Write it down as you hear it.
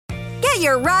Get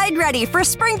your ride ready for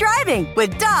spring driving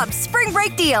with Dobbs Spring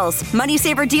Break Deals. Money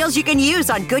saver deals you can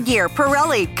use on Goodyear,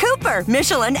 Pirelli, Cooper,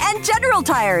 Michelin, and General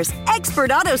Tires.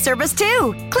 Expert auto service,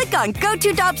 too. Click on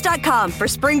GoToDobbs.com for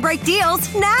spring break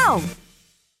deals now.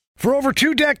 For over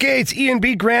 2 decades,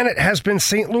 E&B Granite has been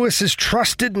St. Louis's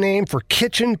trusted name for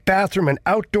kitchen, bathroom, and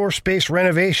outdoor space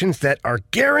renovations that are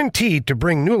guaranteed to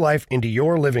bring new life into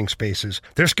your living spaces.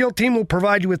 Their skilled team will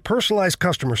provide you with personalized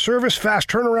customer service, fast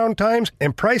turnaround times,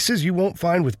 and prices you won't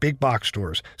find with big box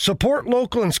stores. Support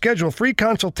local and schedule a free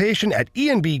consultation at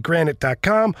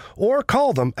enbgranite.com or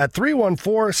call them at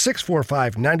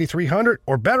 314-645-9300,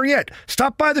 or better yet,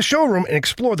 stop by the showroom and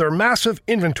explore their massive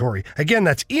inventory. Again,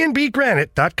 that's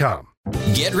enbgranite.com.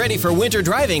 Get ready for winter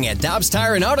driving at Dobbs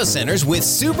Tire and Auto Centers with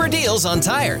super deals on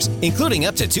tires, including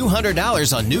up to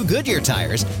 $200 on new Goodyear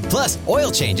tires, plus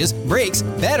oil changes, brakes,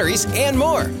 batteries, and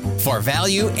more. For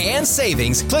value and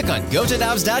savings, click on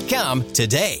GoToDobbs.com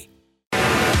today.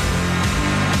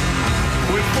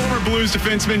 With former Blues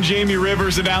defenseman Jamie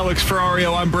Rivers and Alex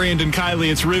Ferrario, I'm Brandon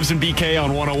Kiley. It's Rivs and BK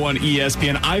on 101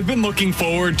 ESPN. I've been looking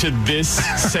forward to this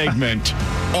segment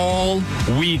all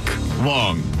week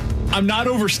long. I'm not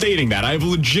overstating that. I've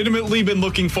legitimately been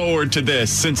looking forward to this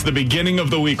since the beginning of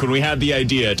the week when we had the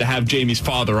idea to have Jamie's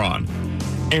father on.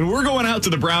 And we're going out to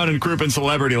the Brown and Crouppen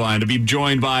celebrity line to be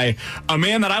joined by a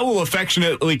man that I will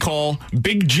affectionately call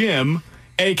Big Jim,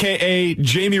 a.k.a.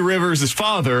 Jamie Rivers'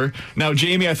 father. Now,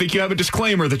 Jamie, I think you have a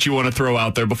disclaimer that you want to throw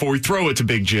out there before we throw it to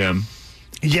Big Jim.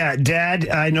 Yeah, Dad,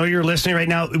 I know you're listening right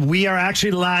now. We are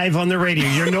actually live on the radio.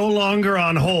 You're no longer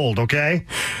on hold, okay?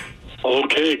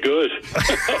 Okay, good.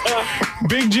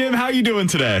 Big Jim, how you doing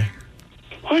today?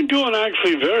 I'm doing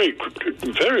actually very,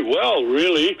 very well,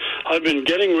 really. I've been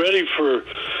getting ready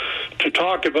to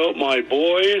talk about my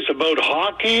boys, about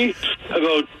hockey,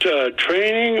 about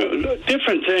training,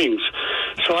 different things.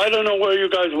 So I don't know where you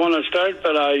guys want to start,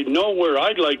 but I know where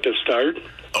I'd like to start.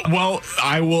 Well,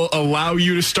 I will allow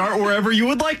you to start wherever you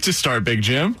would like to start, Big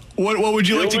Jim. What would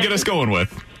you like to get us going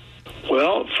with?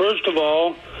 Well, first of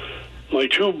all, my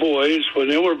 2 boys, when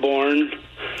they were born,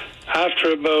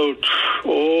 after about,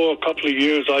 a couple of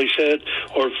years, I said,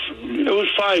 or it was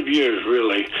 5 years,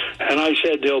 really, and I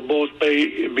said they'll both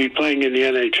be playing in the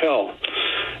NHL.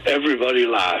 Everybody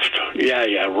laughed.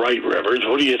 Yeah, right, Rivers.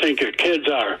 What do you think your kids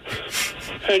are?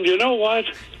 And you know what?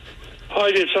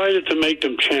 I decided to make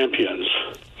them champions.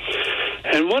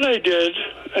 And what I did,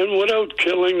 and without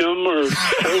killing them or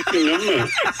choking them,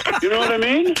 you know what I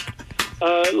mean?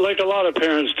 Like a lot of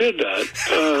parents did that.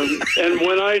 And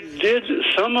when I did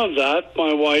some of that,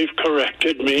 my wife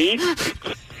corrected me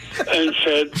and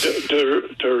said, they're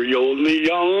only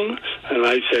young. And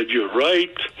I said, you're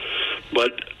right,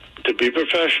 but to be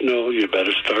professional, you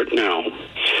better start now.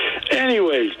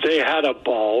 Anyways, they had a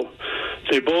ball.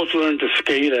 They both learned to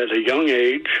skate at a young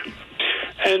age.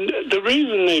 And the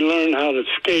reason they learned how to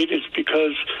skate is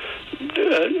because,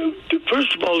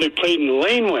 first of all, they played in the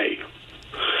laneway.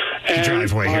 And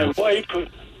driveway my here. wife,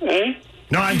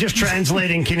 No, I'm just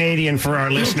translating Canadian for our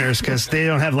listeners because they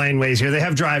don't have laneways here. They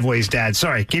have driveways, Dad.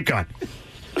 Sorry, keep going.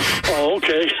 Oh,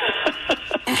 okay.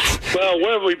 Well,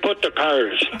 where we put the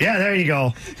cars. Yeah, there you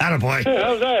go. Attaboy. Hey,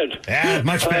 how's that? Yeah,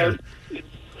 much better.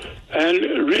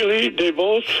 And really, they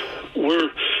both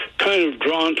were kind of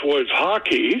drawn towards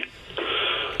hockey.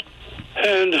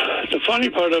 And the funny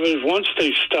part of it is once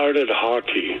they started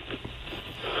hockey,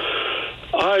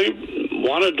 I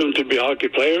wanted them to be hockey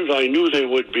players. I knew they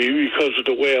would be because of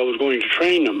the way I was going to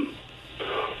train them.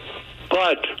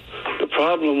 But the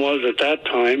problem was at that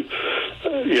time,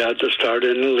 you had to start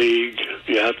in the league.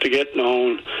 You have to get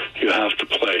known. You have to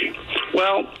play.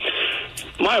 Well,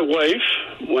 my wife,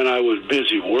 when I was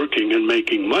busy working and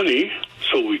making money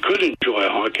so we could enjoy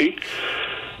hockey,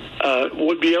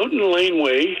 would be out in the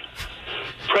laneway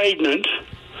pregnant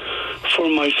for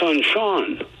my son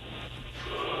Sean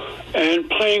and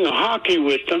playing hockey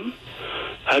with them.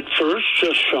 At first,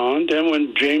 just Sean. Then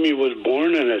when Jamie was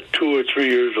born and at 2 or 3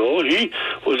 years old, he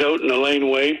was out in the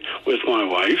laneway with my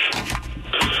wife.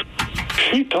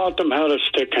 She taught them how to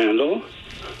stick handle,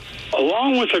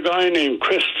 along with a guy named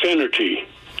Chris Finnerty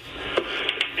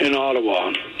in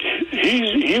Ottawa.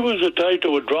 He was the type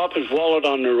that would drop his wallet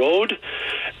on the road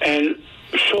and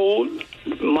show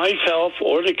myself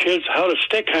or the kids how to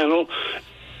stick handle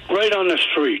right on the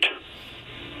street.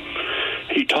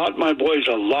 He taught my boys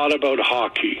a lot about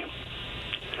hockey.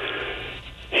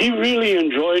 He really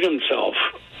enjoyed himself.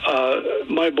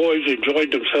 My boys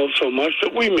enjoyed themselves so much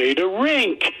that we made a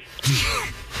rink.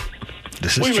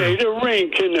 We made a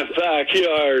rink in the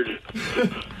backyard.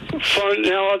 Fun.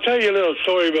 Now, I'll tell you a little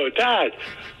story about that.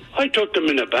 I took them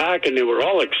in the back, and they were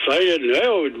all excited. And,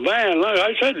 oh, man, look,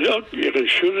 I said, look, you can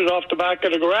shoot it off the back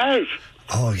of the garage.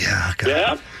 Oh, yeah. God.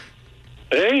 Yeah.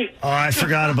 Hey? Oh, I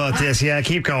forgot about this. Yeah,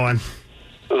 keep going.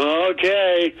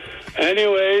 Okay.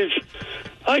 Anyways,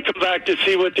 I come back to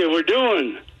see what they were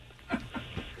doing.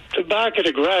 The back of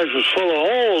the garage was full of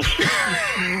holes.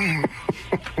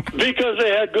 Because they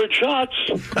had good shots.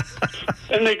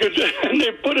 And they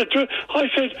put it through. I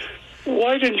said,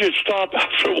 why didn't you stop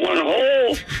after one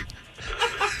hole?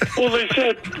 Well, they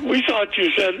said, we thought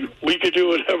you said we could do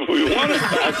whatever we wanted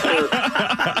back there.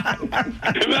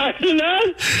 Imagine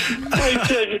that? I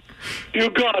said, you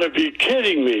got to be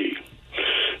kidding me.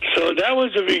 So that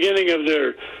was the beginning of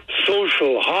their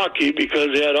social hockey because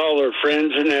they had all their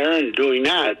friends in there and doing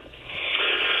that.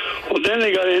 Well, then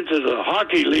they got into the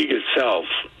hockey league itself.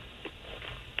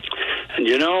 And,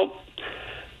 you know,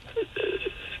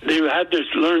 they had to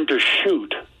learn to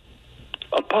shoot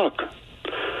a puck.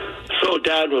 So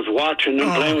Dad was watching them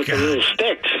playing with the little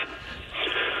sticks.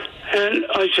 And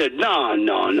I said,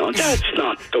 no, that's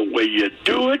not the way you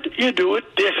do it. You do it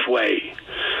this way.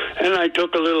 And I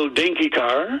took a little dinky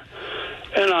car,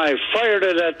 and I fired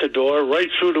it at the door right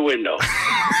through the window.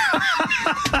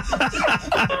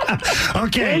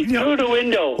 Okay. Right through the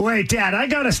window. Wait, Dad, I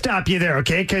got to stop you there,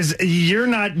 okay? Because you're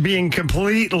not being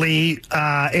completely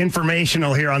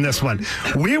informational here on this one.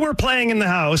 We were playing in the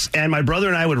house, and my brother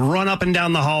and I would run up and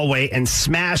down the hallway and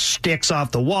smash sticks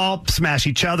off the wall, smash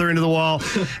each other into the wall,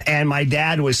 and my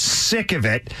dad was sick of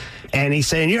it. And he's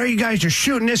saying, you guys are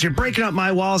shooting this, you're breaking up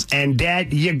my walls. And,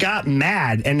 Dad, you got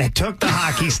mad and took the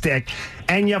hockey stick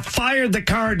and you fired the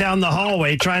car down the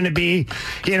hallway trying to be,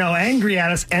 angry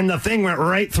at us. And the thing went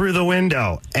right through the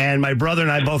window. And my brother and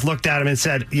I both looked at him and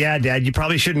said, yeah, Dad, you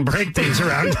probably shouldn't break things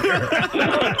around here.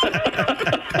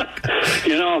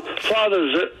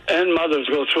 Fathers and mothers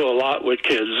go through a lot with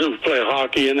kids who play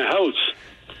hockey in the house.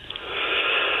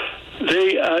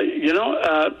 They,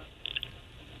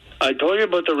 I told you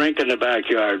about the rink in the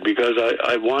backyard because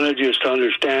I wanted you to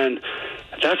understand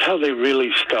that's how they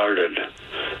really started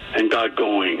and got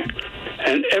going.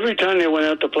 And every time they went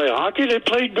out to play hockey, they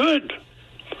played good.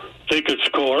 They could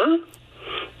score.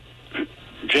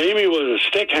 Jamie was a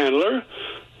stick handler,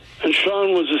 and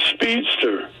Sean was a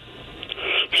speedster.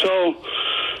 So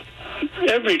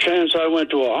every chance I went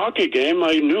to a hockey game,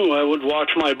 I knew I would watch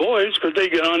my boys because they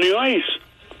get on the ice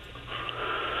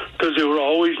because they were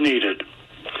always needed.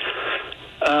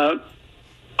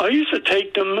 I used to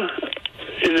take them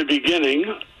in the beginning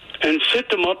and sit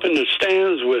them up in the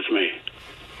stands with me.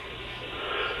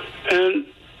 And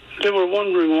they were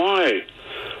wondering why.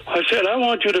 I said, I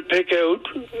want you to pick out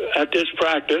at this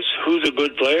practice who's a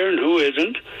good player and who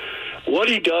isn't, what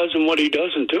he does and what he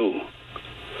doesn't do.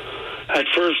 At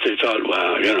first they thought,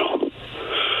 well,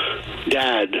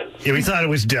 Dad. Yeah, we thought it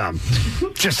was dumb.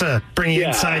 Just to bring you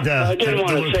inside the. I didn't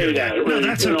want to say that. No,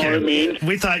 that's okay. Know what I mean?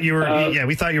 We thought you were.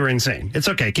 We thought you were insane. It's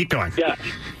okay. Keep going. Yeah,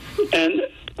 and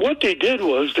what they did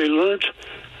was they learned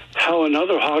how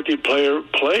another hockey player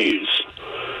plays.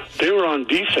 They were on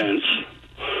defense,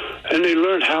 and they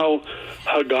learned how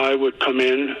a guy would come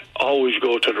in, always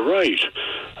go to the right.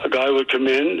 A guy would come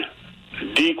in,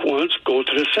 deke once, go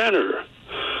to the center.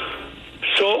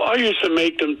 So I used to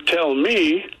make them tell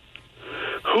me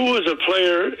who was a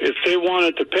player, if they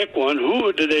wanted to pick one,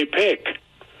 who did they pick?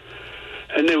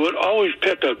 And they would always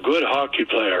pick a good hockey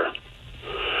player.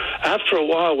 After a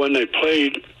while, when they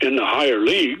played in the higher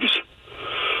leagues,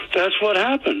 that's what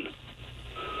happened.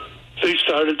 They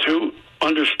started to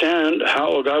understand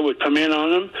how a guy would come in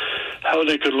on them, how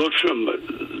they could look from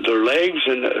their legs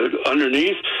and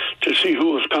underneath to see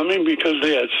who was coming because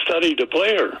they had studied the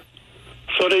player.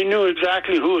 So they knew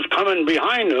exactly who was coming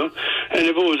behind them, and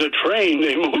if it was a train,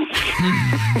 they moved.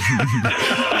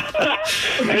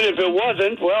 And if it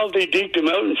wasn't, well, they deked him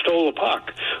out and stole a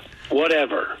puck.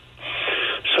 Whatever.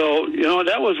 So,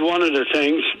 that was one of the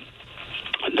things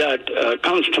that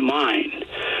comes to mind.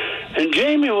 And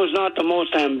Jamie was not the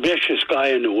most ambitious guy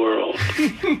in the world.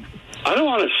 I don't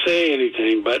want to say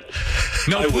anything, but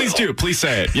no, please do. Please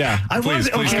say it. Yeah, please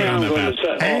okay, go on that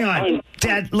path. Hang on,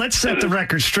 Dad. Let's set the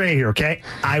record straight here, okay?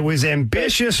 I was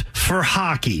ambitious for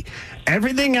hockey.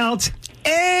 Everything else,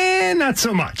 not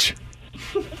so much.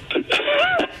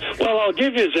 Well, I'll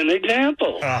give you as an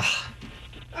example.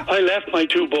 I left my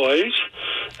two boys,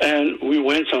 and we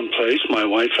went someplace, my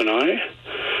wife and I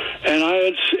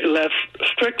had left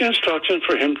strict instructions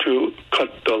for him to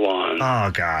cut the lawn.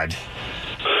 Oh, God.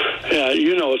 Yeah,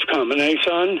 it's coming,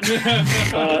 son?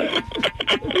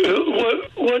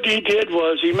 What he did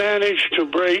was he managed to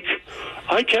break.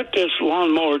 I kept this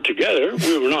lawnmower together.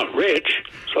 We were not rich,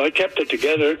 So I kept it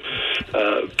together,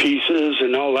 pieces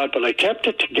and all that, but I kept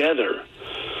it together.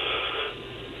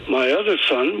 My other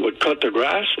son would cut the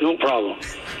grass, no problem.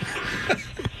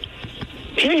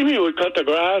 Jamie would cut the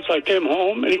grass. I came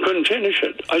home and he couldn't finish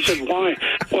it. I said, why?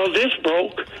 Well, this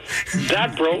broke,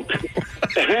 that broke,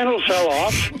 the handle fell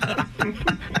off.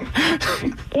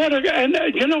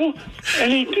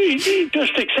 And he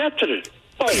just accepted it.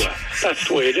 Oh, yeah, that's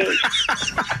the way it is.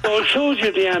 So it shows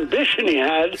you the ambition he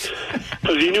had,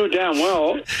 because he knew damn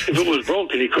well if it was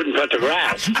broken, he couldn't cut the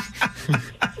grass.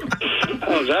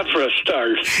 How's that for a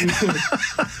start?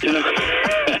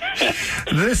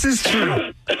 This is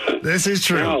true. This is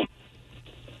true. Now,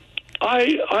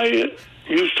 I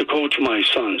used to coach my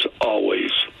sons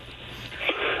always,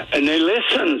 and they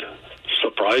listened,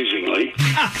 surprisingly.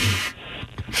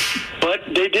 But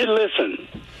they did listen,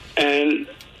 and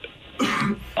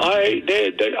I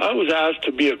was asked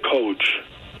to be a coach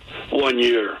one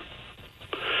year,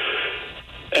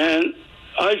 and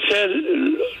I said,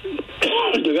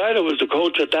 the guy that was the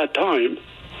coach at that time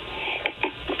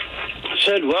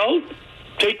said, well,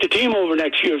 take the team over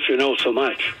next year if you know so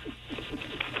much.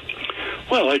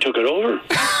 Well, I took it over.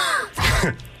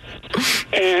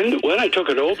 And when I took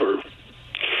it over,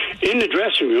 in the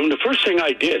dressing room, the first thing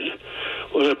I did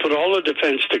was I put all the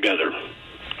defense together.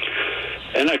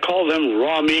 And I called them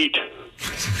raw meat.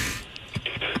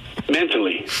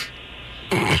 Mentally.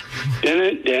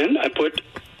 Then I put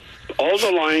all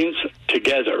the lines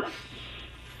together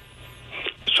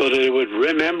so that they would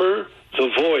remember the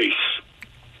voice.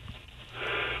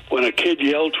 When a kid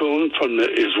yelled to him from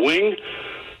his wing,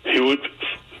 he would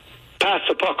pass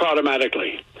the puck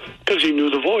automatically because he knew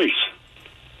the voice.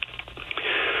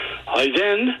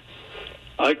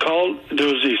 I called, there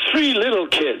was these 3 little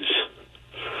kids,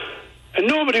 and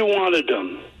nobody wanted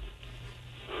them.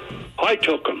 I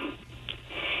took them.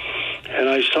 And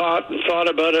I thought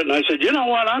about it, and I said, you know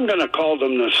what, I'm going to call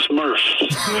them the Smurfs.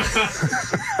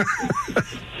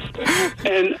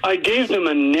 And I gave them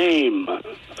a name,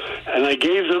 and I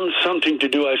gave them something to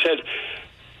do. I said,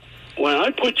 when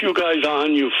I put you guys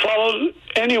on, you follow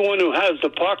anyone who has the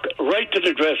puck right to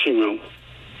the dressing room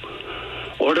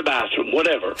or the bathroom,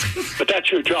 whatever. But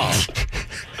that's your job.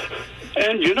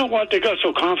 And you know what? They got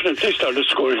so confident, they started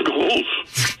scoring goals.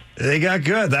 They got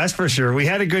good, that's for sure. We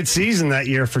had a good season that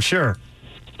year, for sure.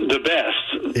 The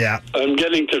best. Yeah. I'm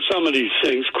getting to some of these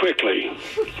things quickly.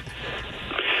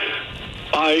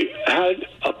 I had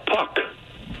a puck,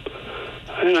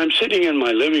 and I'm sitting in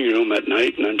my living room at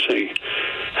night, and I'm saying,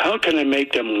 how can I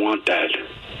make them want that?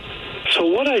 So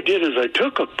what I did is I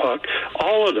took a puck,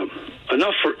 all of them,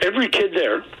 enough for every kid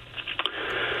there,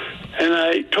 and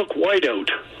I took white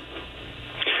out,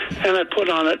 and I put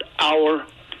on it, our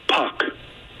puck.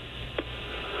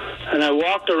 And I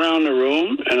walked around the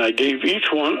room, and I gave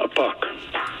each one a puck.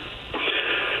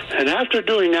 And after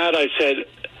doing that, I said,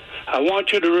 I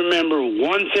want you to remember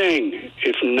one thing,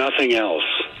 if nothing else.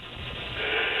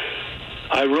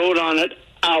 I wrote on it,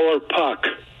 our puck.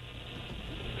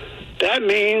 That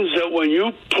means that when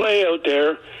you play out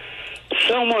there,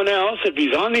 someone else, if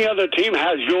he's on the other team,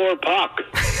 has your puck.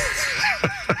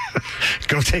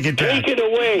 Go take it back. Take it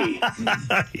away.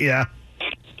 Yeah.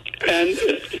 And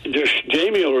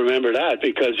Jamie will remember that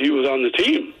because he was on the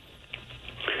team.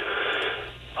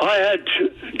 I had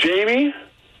Jamie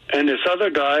and this other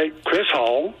guy, Chris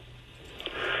Hall,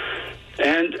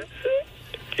 and,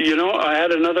 I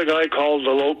had another guy called the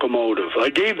Locomotive. I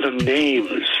gave them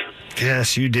names.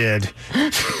 Yes, you did.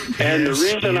 And the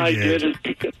reason I did is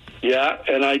because,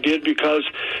 and I did because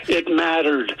it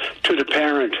mattered to the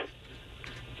parent.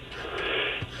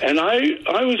 And I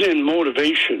was in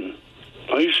motivation.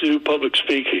 I used to do public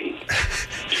speaking.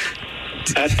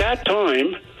 At that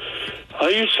time, I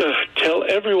used to tell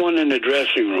everyone in the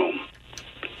dressing room,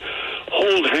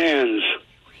 hold hands.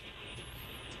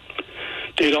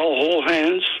 They'd all hold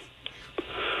hands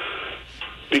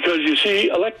because, you see,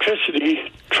 electricity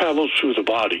travels through the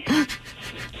body.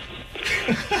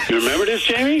 You remember this,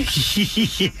 Jamie?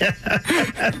 Yeah.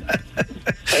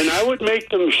 And I would make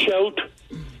them shout,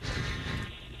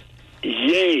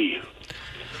 yay.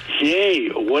 Yay,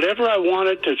 whatever I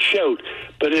wanted to shout,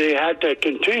 but they had to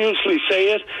continuously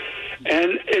say it,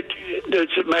 and the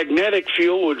magnetic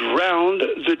field would round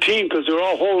the team because they're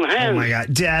all holding hands. Oh my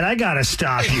God, Dad, I gotta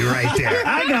stop you right there.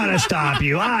 I gotta stop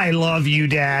you. I love you,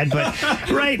 Dad, but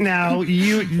right now,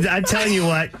 I'm telling you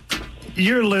what,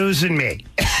 you're losing me.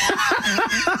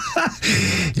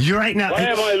 You're right now. Why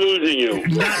am I losing you?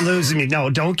 Not losing me. No,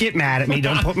 don't get mad at me.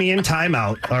 Don't put me in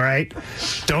timeout. All right.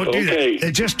 Don't do that.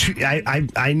 It just,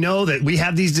 I know that we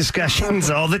have these discussions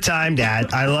all the time,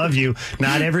 Dad. I love you.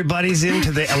 Not everybody's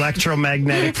into the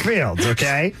electromagnetic fields.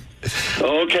 Okay.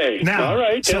 Okay. Now, all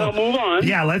right. Then I'll move on.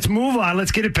 Yeah, let's move on.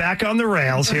 Let's get it back on the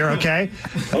rails here, okay?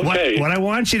 Okay. What I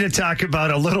want you to talk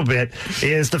about a little bit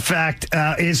is the fact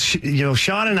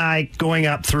Sean and I going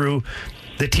up through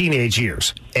the teenage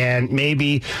years. And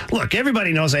maybe, look,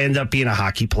 everybody knows I ended up being a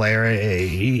hockey player.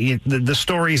 The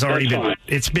story's already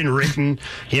it's been written,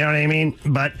 you know what I mean?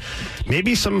 But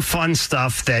maybe some fun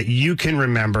stuff that you can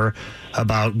remember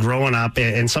about growing up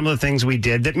and some of the things we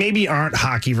did that maybe aren't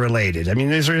hockey related. I mean,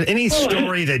 is there any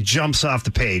story that jumps off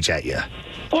the page at you?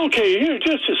 Okay, here,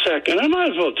 just a second. I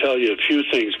might as well tell you a few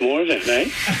things more then, eh?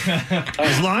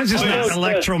 As long as it's not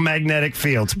electromagnetic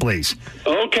fields, please.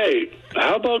 Okay,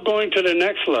 how about going to the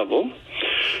next level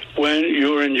when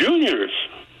you were in juniors?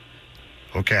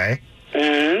 Okay.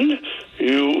 And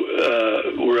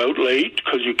you were out late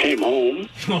because you came home.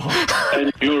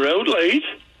 And you were out late,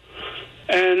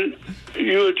 and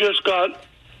you had just got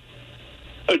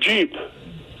a Jeep.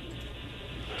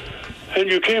 And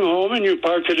you came home and you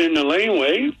parked it in the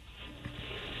laneway, and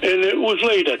it was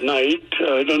late at night.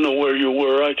 I don't know where you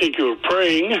were. I think you were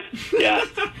praying. Yeah.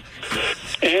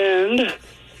 And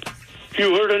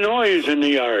you heard a noise in the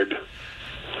yard.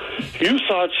 You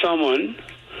thought someone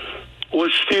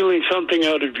was stealing something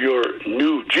out of your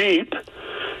new Jeep,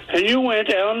 and you went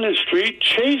down the street,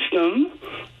 chased them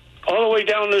all the way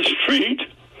down the street,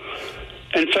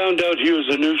 and found out he was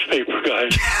a newspaper guy.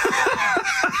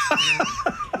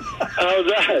 How's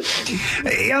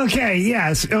that? Okay,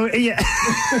 yes. Yeah.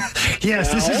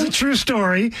 Yes, this is a true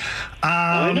story.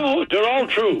 I know, they're all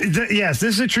true. Yes,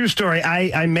 this is a true story.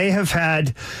 I may have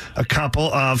had a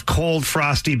couple of cold,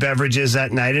 frosty beverages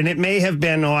that night, and it may have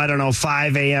been,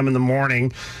 5 a.m. in the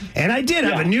morning. And I did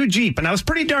have a new Jeep, and I was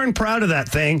pretty darn proud of that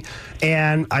thing.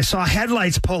 And I saw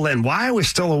headlights pull in. Why I was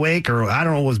still awake, or I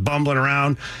don't know, was bumbling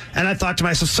around. And I thought to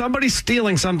myself, somebody's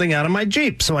stealing something out of my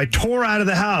Jeep. So I tore out of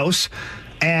the house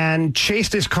and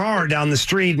chased his car down the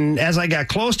street. And as I got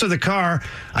close to the car,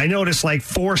 I noticed like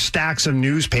 4 stacks of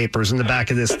newspapers in the back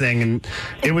of this thing. And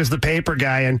it was the paper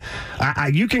guy. And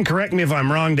you can correct me if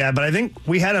I'm wrong, Dad, but I think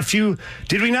we had a few.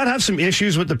 Did we not have some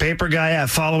issues with the paper guy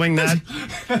following that?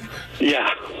 Yeah.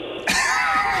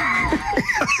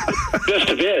 Just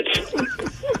a bit.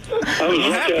 I was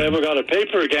lucky I ever got a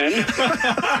paper again.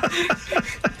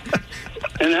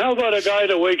 And how about a guy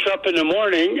that wakes up in the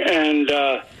morning and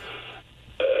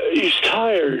he's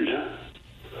tired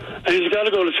and he's got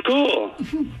to go to school.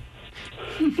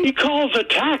 He calls a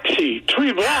taxi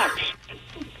 3 blocks.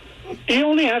 He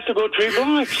only has to go 3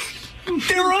 blocks.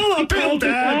 They're all uphill,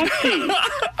 Dad.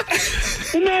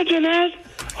 Imagine that.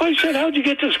 I said, how'd you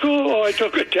get to school? Oh, I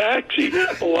took a taxi.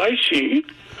 Oh, I see.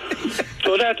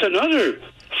 So that's another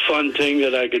fun thing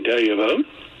that I can tell you about.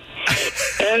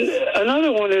 And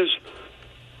another one is,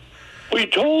 we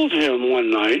told him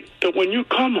one night that when you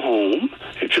come home,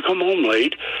 if you come home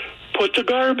late, put the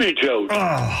garbage out.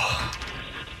 Oh.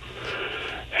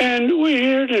 And we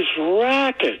hear this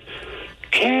racket,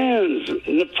 cans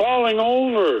falling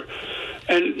over,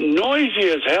 and noisy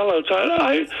as hell outside.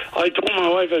 I told my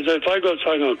wife, I said, if I go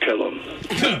outside, I'm going to kill him.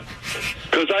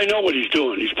 Because I know what he's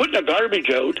doing. He's putting the garbage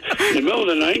out in the middle of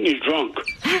the night and he's drunk.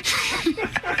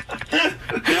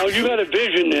 Now, you got to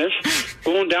vision this,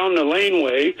 going down the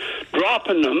laneway,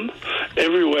 dropping them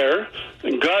everywhere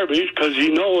in garbage because he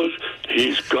knows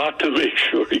he's got to make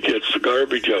sure he gets the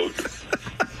garbage out.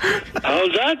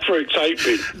 How's that for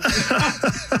excitement?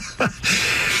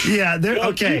 Yeah,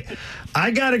 okay.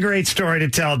 I got a great story to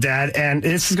tell, Dad, and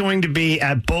this is going to be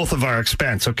at both of our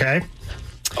expense, okay?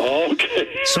 Okay.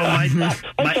 So I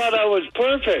thought I was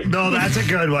perfect. No, that's a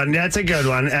good one. That's a good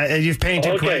one. You've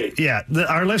painted quite. Yeah,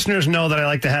 our listeners know that I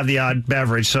like to have the odd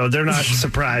beverage, so they're not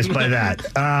surprised by that.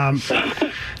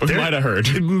 Might have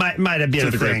heard. Might have been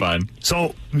a thing.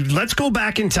 So let's go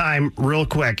back in time real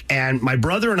quick. And my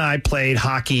brother and I played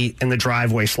hockey in the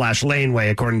driveway / laneway,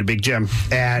 according to Big Jim,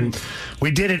 and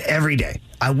we did it every day.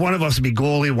 One of us would be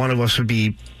goalie, one of us would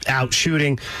be out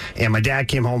shooting, and my dad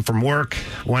came home from work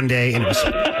one day, and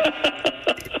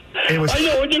it was. I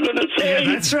know what you're going to say.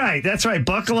 Yeah, that's right.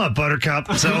 Buckle up,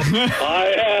 Buttercup. So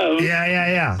I am.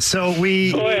 Yeah. So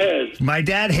Go ahead. My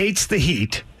dad hates the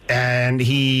heat. And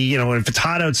he, if it's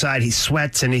hot outside, he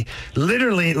sweats, and he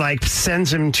literally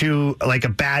sends him to a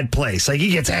bad place. He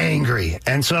gets angry.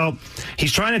 And so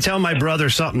he's trying to tell my brother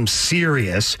something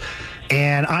serious.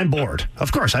 And I'm bored.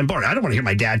 Of course, I'm bored. I don't want to hear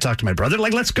my dad talk to my brother.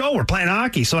 Like, let's go. We're playing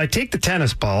hockey. So I take the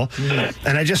tennis ball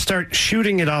and I just start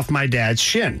shooting it off my dad's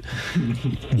shin.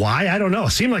 Why? I don't know.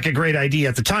 It seemed like a great idea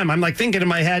at the time. I'm like thinking in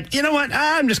my head, you know what?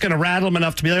 I'm just going to rattle him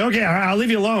enough to be like, okay, I'll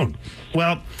leave you alone.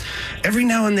 Well, every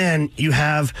now and then you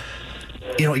have,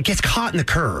 it gets caught in the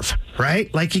curve,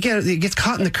 right? Like it gets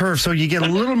caught in the curve, so you get a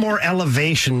little more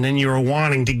elevation than you were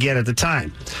wanting to get at the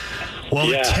time. Well,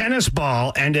 the tennis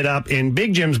ball ended up in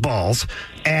Big Jim's balls,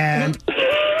 and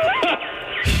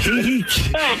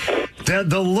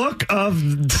the look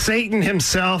of Satan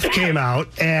himself came out,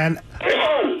 and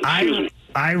I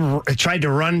tried to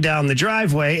run down the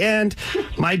driveway, and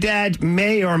my dad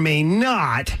may or may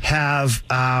not have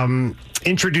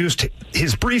introduced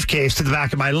his briefcase to the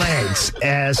back of my legs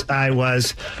as I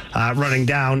was running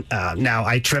down. Now,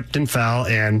 I tripped and fell,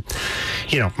 and,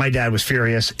 my dad was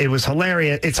furious. It was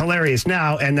hilarious. It's hilarious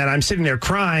now, and then I'm sitting there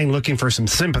crying, looking for some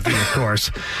sympathy, of course.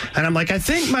 And I'm like, I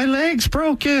think my leg's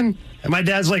broken. And my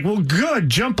dad's like, well, good.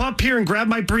 Jump up here and grab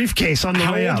my briefcase on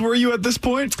the way up. How old were you at this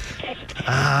point?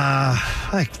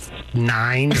 Like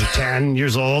 9 or 10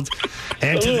 years old.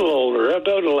 And a little older,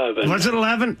 about 11. Was it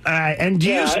 11? And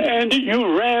and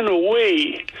you ran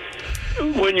away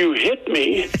when you hit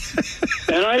me,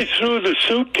 and I threw the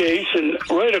suitcase and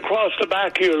right across the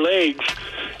back of your legs,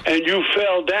 and you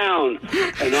fell down.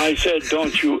 And I said,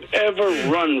 don't you ever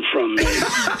run from me.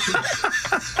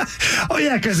 Oh,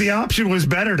 yeah, because the option was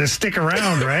better to stick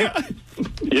around, right?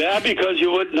 Yeah, because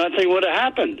nothing would have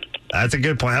happened. That's a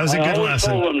good point. That was a good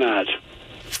lesson. I told him that.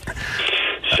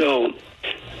 So,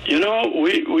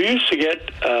 we used to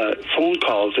get phone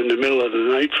calls in the middle of the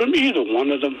night from either one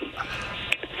of them,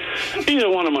 either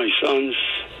one of my sons,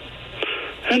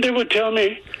 and they would tell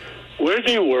me where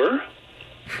they were,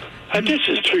 and this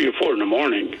is 3 or 4 in the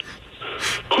morning,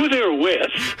 who they were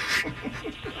with,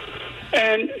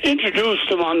 and introduce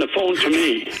them on the phone to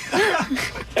me.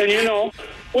 And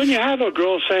when you have a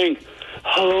girl saying,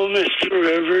 hello, Mr.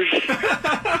 Rivers,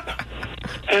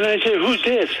 and I say, who's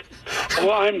this?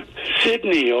 Oh, I'm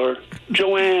Sydney or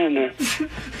Joanne. And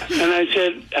I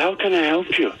said, how can I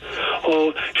help you?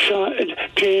 Oh,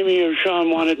 Jamie or Sean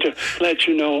wanted to let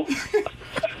you know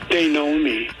they know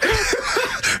me.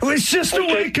 It was just a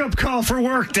wake-up call for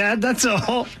work, Dad. That's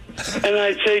all. And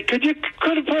I'd say, could you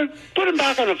put him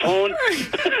back on the phone?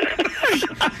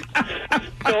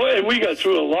 So, and we got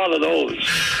through a lot of those.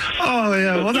 Oh,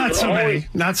 yeah. Well, not so many.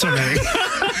 Not so many.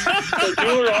 But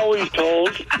you were always told,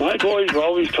 my boys were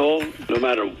always told, no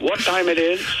matter what time it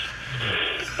is,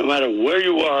 no matter where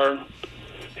you are,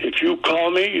 if you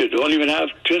call me, you don't even have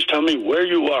to just tell me where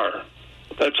you are.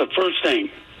 That's the first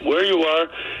thing. Where you are,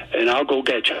 and I'll go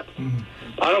get you. Mm-hmm.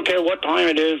 I don't care what time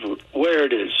it is, where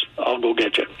it is. I'll go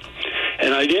get you.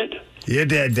 And I did. You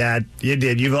did, Dad. You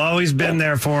did. You've always been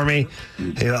there for me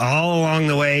all along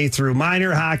the way through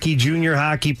minor hockey, junior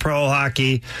hockey, pro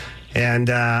hockey. And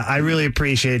I really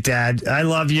appreciate it, Dad. I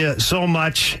love you so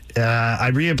much. I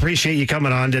really appreciate you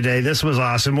coming on today. This was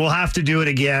awesome. We'll have to do it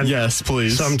again. Yes,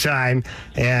 please. Sometime.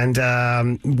 And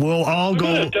we'll all go.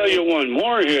 I'm going to tell you one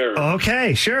more here.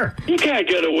 Okay, sure. You can't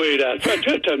get away that for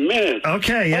just a minute.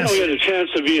 Okay, yes. I don't get a chance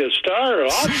to be a star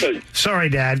often. Sorry,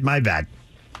 Dad. My bad.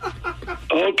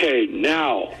 Okay,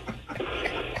 now.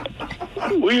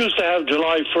 We used to have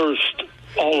July 1st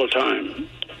all the time.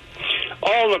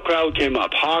 All the crowd came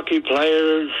up. Hockey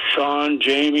players, Sean,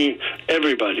 Jamie,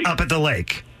 everybody. Up at the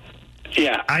lake.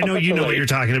 Yeah. I know you know what you're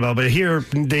talking about, but here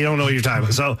they don't know what you're talking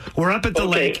about. So we're up at the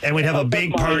lake, and we'd have a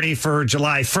big party for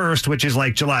July 1st, which is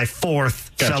like July 4th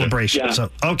celebration. Yeah.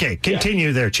 So, okay,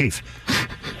 continue there, Chief.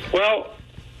 Well,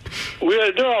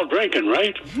 they're all drinking,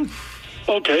 right?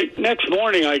 Okay, next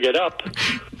morning I get up.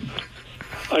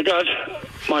 I got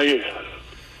my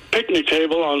picnic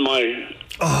table on my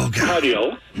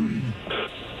patio.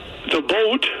 The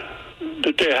boat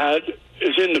that they had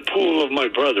is in the pool of my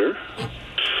brother.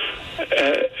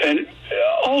 And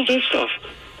all this stuff.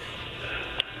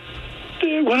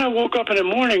 When I woke up in the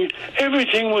morning,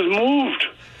 everything was moved.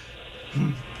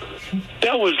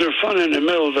 That was their fun in the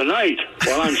middle of the night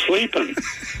while I'm sleeping.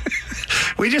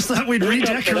 We just thought we'd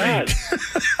redecorate.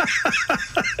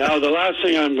 Now, the last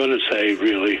thing I'm going to say,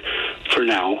 really, for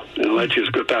now, and let's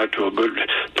just get back to a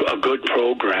good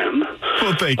program.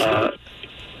 Well, thank you.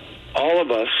 All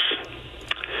of us,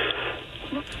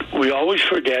 we always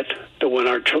forget that when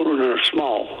our children are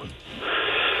small,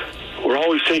 we're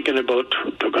always thinking about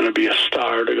they're going to be a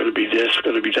star, they're going to be this,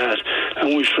 going to be that,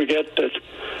 and we forget that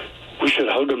we should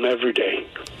hug them every day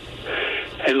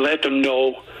and let them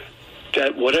know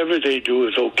that whatever they do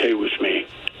is okay with me,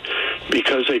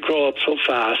 because they grow up so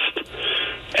fast,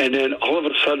 and then all of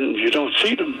a sudden you don't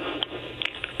see them.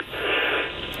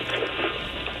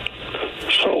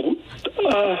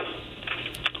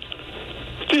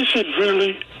 this is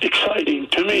really exciting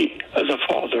to me as a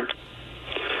father.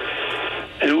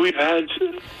 And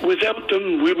without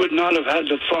them, we would not have had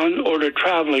the fun or the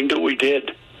traveling that we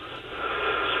did.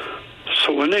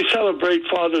 So when they celebrate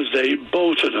Father's Day,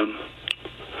 both of them,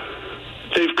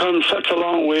 they've come such a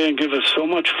long way and give us so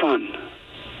much fun.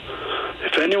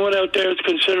 If anyone out there is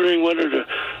considering whether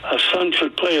a son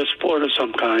should play a sport of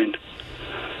some kind,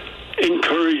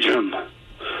 encourage him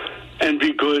and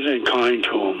be good and kind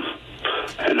to him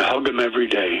and hug him every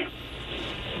day.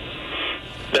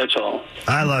 That's all.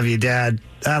 I love you, Dad.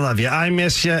 I love you. I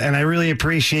miss you, and I really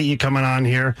appreciate you coming on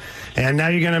here. And now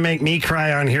you're going to make me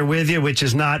cry on here with you, which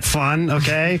is not fun,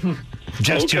 okay?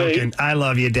 Just joking. I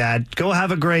love you, Dad. Go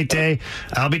have a great day.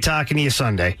 I'll be talking to you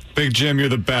Sunday. Big Jim, you're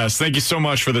the best. Thank you so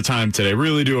much for the time today.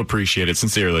 Really do appreciate it,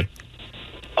 sincerely.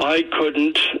 I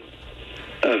couldn't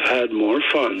have had more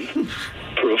fun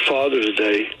for a Father's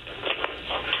Day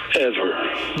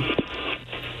ever.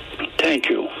 Thank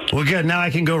you. Well, good. Now I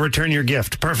can go return your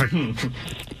gift. Perfect.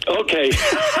 Okay.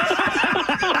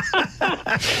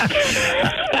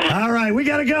 All right. We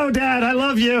got to go, Dad. I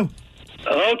love you.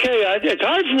 Okay. It's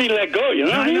hard for me to let go, you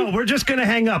know? I know. We're just going to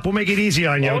hang up. We'll make it easy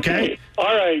on you, okay? All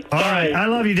right. All Bye. right. I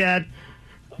love you, Dad.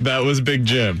 That was Big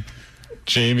Jim.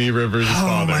 Jamie Rivers'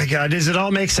 father. Oh, my God. Does it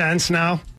all make sense now?